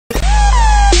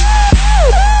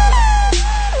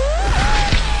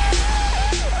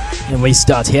Can we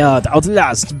start here at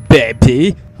Outlast,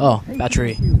 baby? Oh,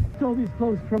 battery. You stole these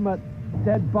clothes from a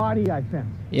dead body I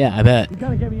found. Yeah, I bet. You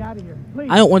gotta get me out of here. Please.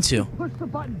 I don't want to. Push the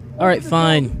button. Alright,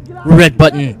 fine. Red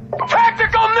button.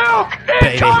 Tactical nuke!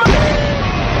 Baby.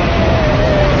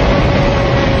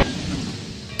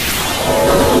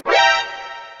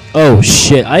 Oh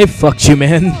shit, I fucked you,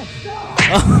 man.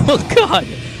 Oh god.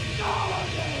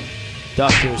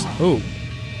 Doctors. Oh.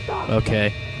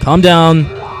 Okay. Calm down.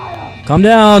 Calm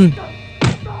down.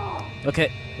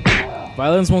 Okay.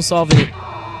 Violence won't solve it.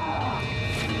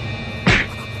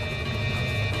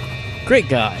 Great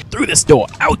guy. Through this door.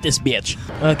 Out this bitch.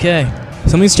 Okay.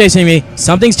 Something's chasing me.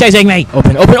 Something's chasing me.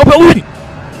 Open, open, open, open!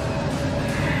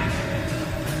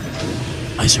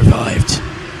 I survived.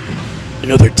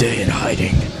 Another day in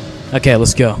hiding. Okay,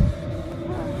 let's go.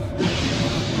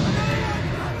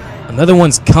 Another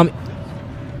one's coming.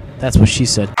 That's what she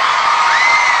said.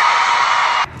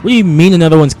 What do you mean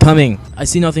another one's coming? I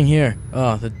see nothing here.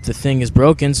 Oh, the thing is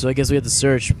broken, so I guess we have to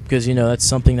search. Because, you know, that's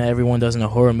something that everyone does in a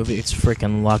horror movie. It's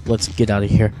freaking locked. Let's get out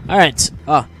of here. Alright.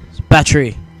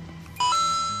 Battery.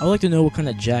 I would like to know what kind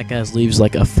of jackass leaves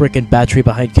like a freaking battery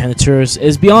behind canisters.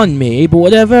 Is beyond me, but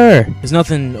whatever. There's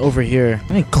nothing over here.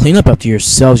 I mean, clean up after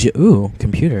yourselves. Ooh,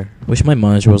 computer. Wish my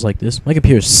monitor was like this. My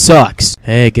computer sucks.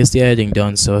 Hey, gets the editing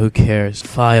done, so who cares?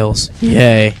 Files.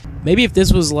 Yay. Maybe if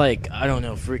this was like, I don't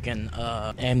know, freaking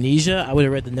Amnesia, I would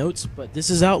have read the notes, but this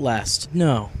is Outlast.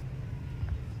 No.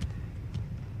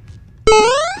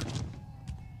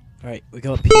 Alright, we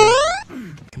go up here.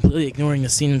 Completely ignoring the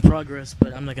scene in progress,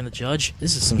 but I'm not gonna judge.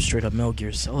 This is some straight up Metal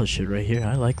Gear Solid shit right here.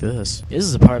 I like this. This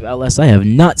is a part of Outlast I have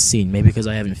not seen, maybe because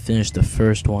I haven't finished the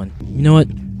first one. You know what?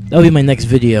 That'll be my next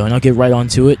video, and I'll get right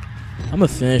onto it. I'm gonna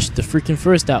finish the freaking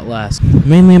first Outlast.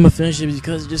 Mainly I'm gonna finish it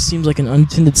because it just seems like an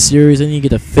unintended series. I need to get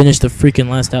to finish the freaking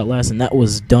last Outlast, and that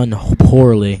was done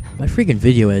poorly. My freaking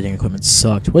video editing equipment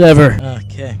sucked. Whatever.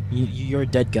 Okay, you're a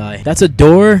dead guy. That's a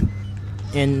door,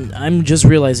 and I'm just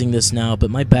realizing this now, but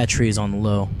my battery is on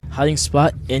low. Hiding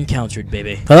spot encountered,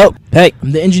 baby. Hello? Hey,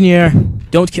 I'm the engineer.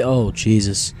 Don't kill. Oh,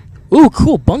 Jesus. Ooh,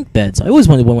 cool bunk beds. I always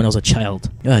wanted one when I was a child.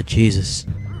 God, Jesus.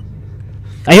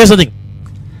 I hear something.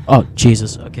 Oh,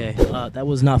 Jesus. Okay, that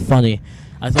was not funny.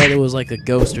 I thought it was like a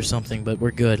ghost or something, but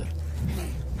we're good.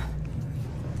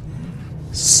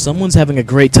 Someone's having a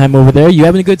great time over there. You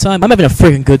having a good time? I'm having a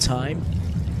freaking good time.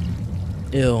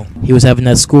 Ew. He was having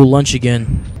that school lunch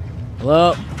again.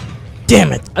 Hello?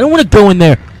 Damn it. I don't want to go in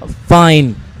there.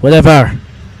 Fine. Whatever.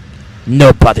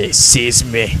 Nobody sees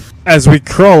me. As we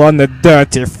crawl on the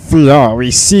dirty floor, we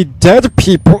see dead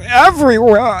people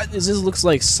everywhere. This looks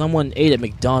like someone ate at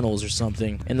McDonald's or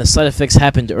something, and the side effects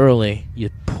happened early.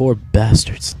 You poor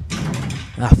bastards.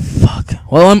 Ah, fuck.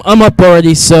 Well, I'm up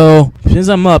already, so since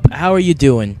I'm up, how are you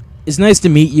doing? It's nice to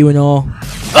meet you and all.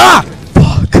 Ah!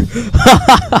 Fuck.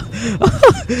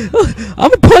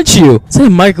 I'm gonna punch you. It's a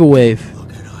microwave.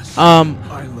 I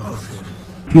love him.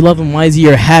 If you love him, why is he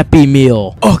your Happy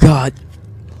Meal? Oh, God.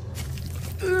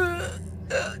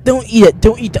 Don't eat it.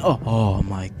 Don't eat the. Oh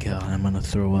my God. I'm gonna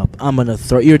throw up. I'm gonna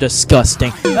throw. You're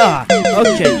disgusting. Ah.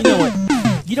 Okay. You know what?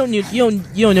 You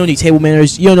don't know any table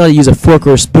manners. You don't know how to use a fork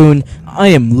or a spoon. I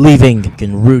am leaving.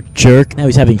 Fucking rude jerk. Now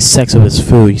he's having sex with his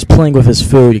food. He's playing with his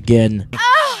food again.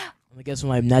 I guess with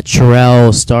my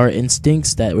natural star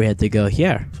instincts that we had to go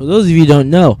here. For those of you who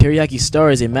don't know, Teriyaki Star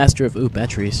is a master of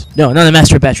batteries. No, not a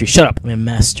master of batteries. Shut up. I'm a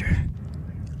master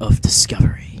of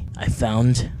discovery. I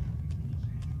found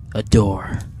a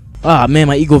door. Ah, man,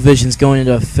 my eagle vision's going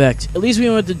into effect. At least we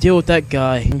don't have to deal with that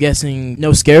guy. I'm guessing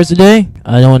no scares today?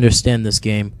 I don't understand this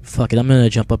game. Fuck it, I'm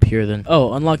gonna jump up here then.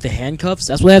 Oh, unlock the handcuffs?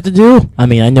 That's what I have to do? I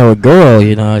mean, I know a girl,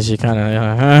 you know, she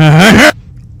kinda...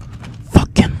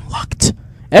 Fucking locked.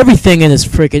 Everything in this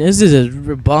freaking... This is a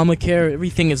Obamacare.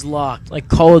 Everything is locked. Like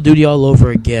Call of Duty all over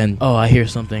again. Oh, I hear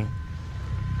something.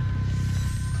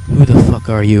 Who the fuck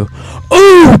are you?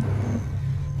 Ooh!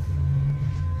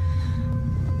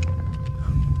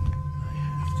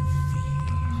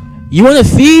 You want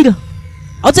to feed?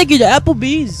 I'll take you to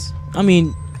Applebee's. I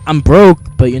mean, I'm broke,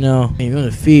 but you know, you want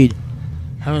to feed.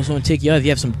 I just want to take you out if you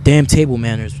have some damn table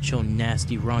manners with your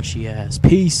nasty, raunchy ass.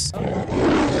 Peace. I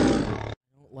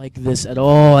don't like this at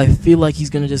all. I feel like he's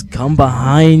gonna just come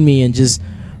behind me and just...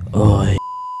 Oh,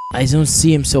 I don't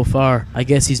see him so far. I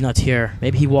guess he's not here.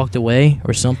 Maybe he walked away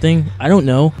or something. I don't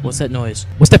know. What's that noise?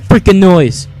 What's that freaking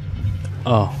noise?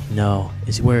 Oh, no.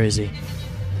 Where is he?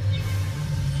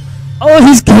 Oh,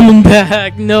 he's coming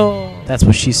back! No! That's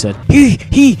what she said. He!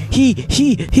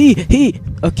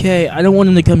 Okay, I don't want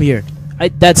him to come here.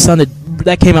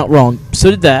 That came out wrong. So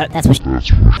did that. That's what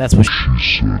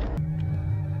she said.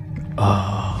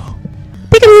 Oh.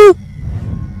 Peekaboo!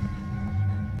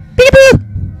 Peekaboo!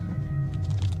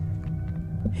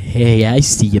 Hey, I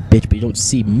see you, bitch, but you don't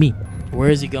see me. Where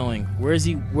is he going? Where is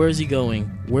he going?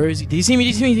 Where is he? Did he see me?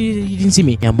 Did he see me? He didn't see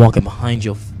me. Yeah, I'm walking behind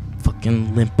you,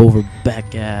 fucking limp over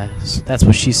back ass. That's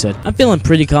what she said. I'm feeling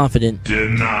pretty confident.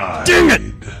 Denied. Dang it!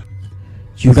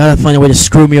 You gotta find a way to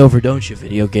screw me over, don't you,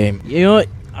 video game? You know what?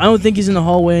 I don't think he's in the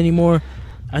hallway anymore.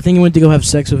 I think he went to go have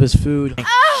sex with his food.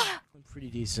 Pretty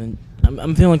decent.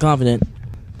 I'm feeling confident.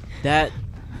 That...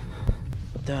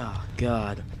 Oh,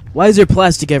 God. Why is there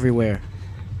plastic everywhere?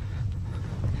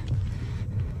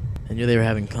 I knew they were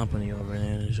having company over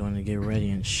there. I just wanted to get ready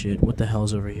and shit. What the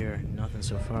hell's over here? Nothing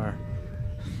so far.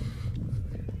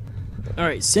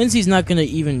 Alright, since he's not gonna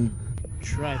even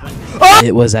try...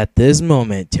 It was at this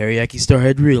moment Teriyaki Star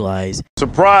had realized...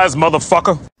 Surprise,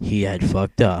 motherfucker! He had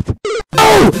fucked up.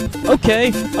 Oh!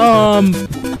 Okay, the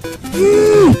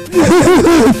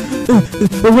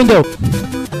window!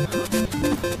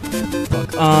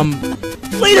 Fuck,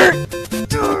 later!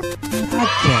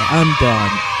 Okay, I'm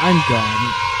done.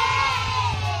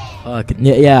 Fuck,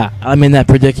 yeah, I'm in that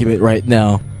predicament right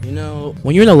now. You know,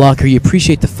 when you're in a locker, you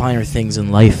appreciate the finer things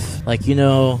in life. Like, you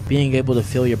know, being able to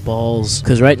feel your balls.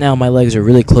 Because right now, my legs are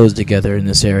really close together in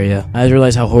this area. I just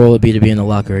realized how horrible it'd be to be in a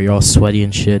locker. You're all sweaty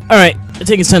and shit. Alright, I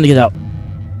think it's time to get out.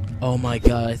 Oh my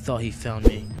god, I thought he found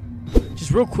me. Just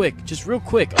real quick,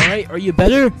 alright? Are you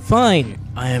better? Fine.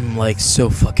 I am, like, so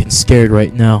fucking scared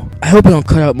right now. I hope I don't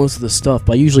cut out most of the stuff,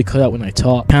 but I usually cut out when I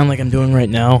talk. Kinda like I'm doing right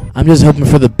now. I'm just hoping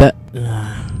for the best.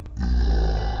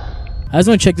 I just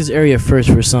want to check this area first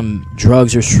for some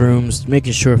drugs or shrooms,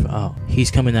 making sure if, oh, he's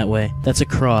coming that way. That's a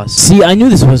cross. See, I knew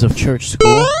this was a church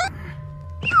school.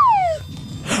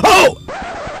 Oh!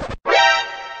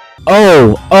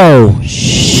 Oh,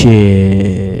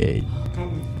 shit.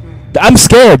 I'm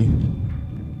scared.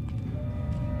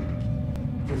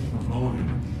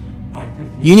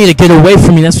 You need to get away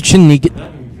from me, that's what you need.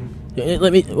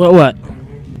 Let me, what?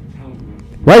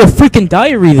 Write a freaking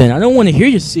diary then, I don't want to hear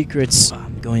your secrets.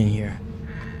 I'm going in here.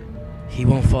 He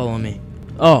won't follow me.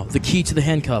 Oh, the key to the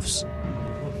handcuffs.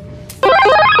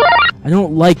 I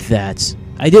don't like that.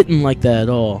 I didn't like that at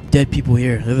all. Dead people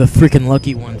here. They're the freaking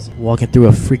lucky ones. Walking through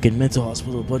a freaking mental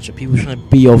hospital with a bunch of people trying to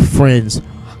be your friends.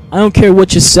 I don't care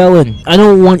what you're selling. I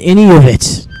don't want any of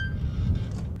it.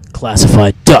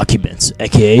 Classified documents,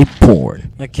 aka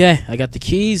porn. Okay, I got the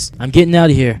keys. I'm getting out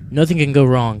of here. Nothing can go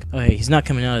wrong. Oh, hey, he's not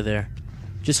coming out of there.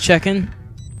 Just checking.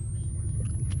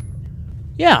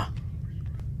 Yeah.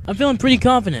 I'm feeling pretty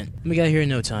confident. I'm gonna get out of here in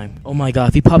no time. Oh my god,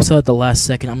 if he pops out at the last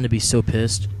second, I'm gonna be so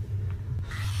pissed.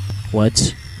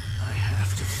 What? I have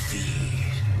to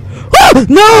feed. Ah!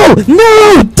 No!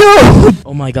 No! Don't!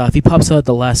 Oh my god, if he pops out at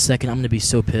the last second, I'm gonna be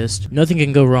so pissed. Nothing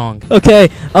can go wrong. Okay,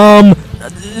 oh,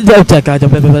 that guy,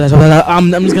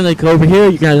 I'm just gonna go over here.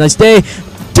 You're gonna have a nice day.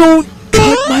 Don't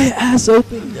cut my ass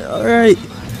open. Alright.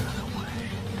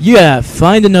 Yeah,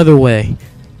 find another way.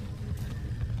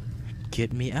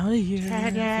 Get me out of here.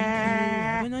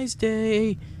 Have a nice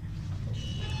day.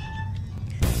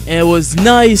 It was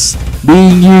nice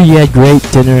being you. You had great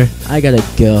dinner. I gotta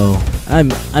go.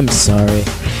 I'm sorry.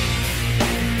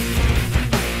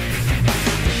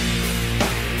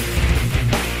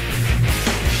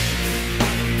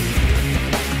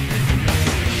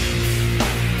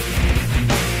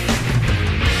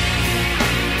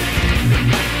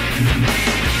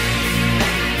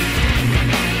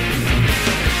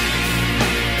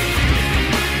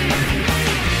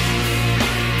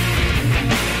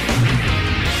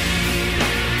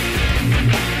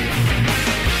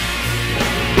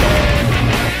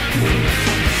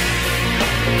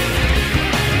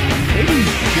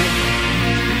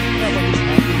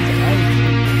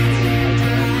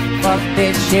 Fuck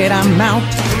this shit, I'm out.